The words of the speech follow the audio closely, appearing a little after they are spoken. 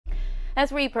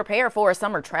As we prepare for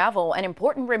summer travel, an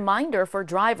important reminder for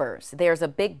drivers. There's a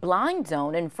big blind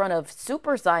zone in front of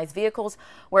supersized vehicles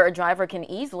where a driver can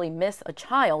easily miss a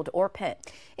child or pet.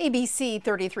 ABC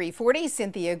 3340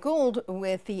 Cynthia Gould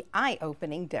with the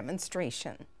eye-opening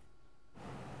demonstration.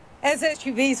 As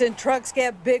SUVs and trucks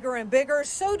get bigger and bigger,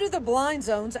 so do the blind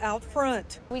zones out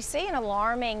front. We see an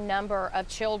alarming number of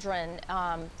children,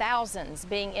 thousands,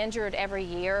 being injured every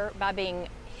year by being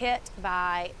hit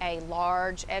by a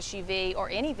large SUV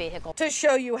or any vehicle. To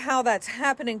show you how that's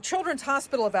happening, Children's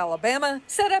Hospital of Alabama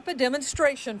set up a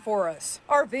demonstration for us.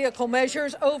 Our vehicle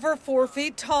measures over 4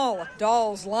 feet tall,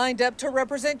 dolls lined up to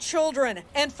represent children,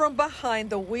 and from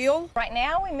behind the wheel. Right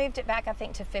now we moved it back, I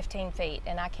think, to 15 feet,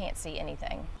 and I can't see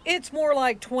anything. It's more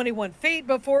like 21 feet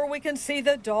before we can see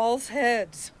the dolls'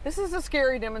 heads. This is a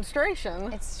scary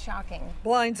demonstration. It's shocking.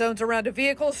 Blind zones around a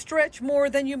vehicle stretch more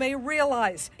than you may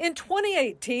realize. In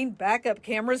 2018, backup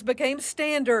cameras became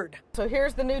standard. So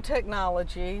here's the new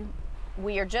technology.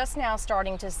 We are just now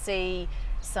starting to see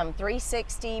some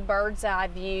 360 bird's eye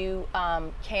view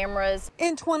cameras.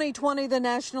 In 2020, the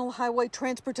National Highway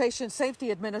Transportation Safety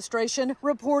Administration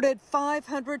reported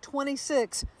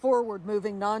 526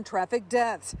 forward-moving non-traffic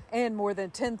deaths and more than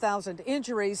 10,000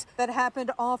 injuries that happened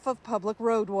off of public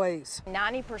roadways.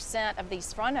 90% of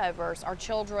these frontovers are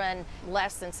children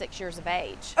less than 6 years of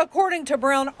age. According to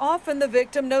Brown, often the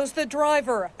victim knows the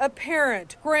driver, a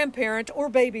parent, grandparent,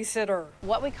 or babysitter.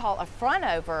 What we call a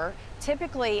frontover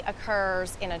typically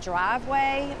occurs in a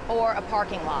driveway or a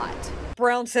parking lot.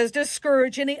 Brown says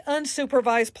discourage any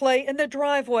unsupervised play in the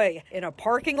driveway. In a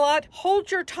parking lot, hold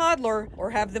your toddler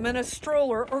or have them in a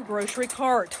stroller or grocery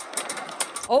cart.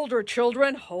 Older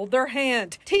children, hold their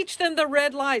hand. Teach them the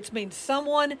red lights means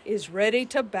someone is ready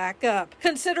to back up.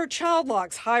 Consider child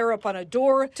locks higher up on a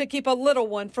door to keep a little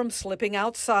one from slipping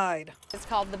outside. It's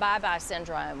called the bye-bye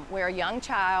syndrome, where a young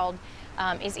child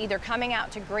is either coming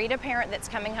out to greet a parent that's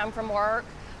coming home from work,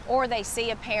 or they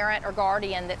see a parent or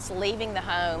guardian that's leaving the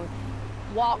home,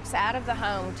 walks out of the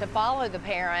home to follow the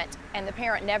parent, and the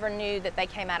parent never knew that they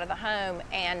came out of the home,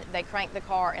 and they crank the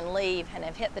car and leave and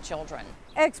have hit the children.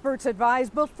 Experts advise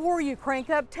before you crank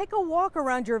up, take a walk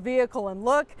around your vehicle and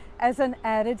look as an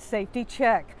added safety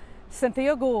check.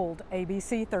 Cynthia Gould,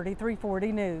 ABC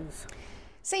 3340 News.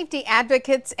 Safety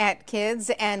advocates at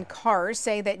Kids and Cars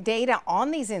say that data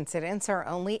on these incidents are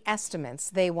only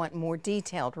estimates. They want more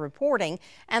detailed reporting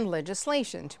and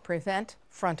legislation to prevent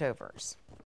frontovers.